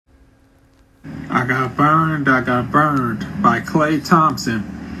I got burned by Klay Thompson,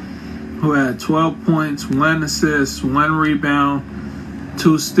 who had 12 points, 1 assist, 1 rebound,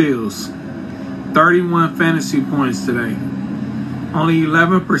 2 steals, 31 fantasy points today. Only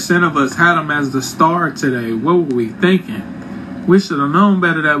 11% of us had him as the star today. What were we thinking? We should have known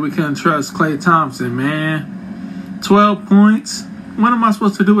better that we couldn't trust Klay Thompson, man. 12 points? What am I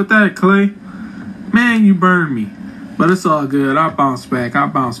supposed to do with that, Klay? Man, you burned me. But it's all good. I'll bounce back.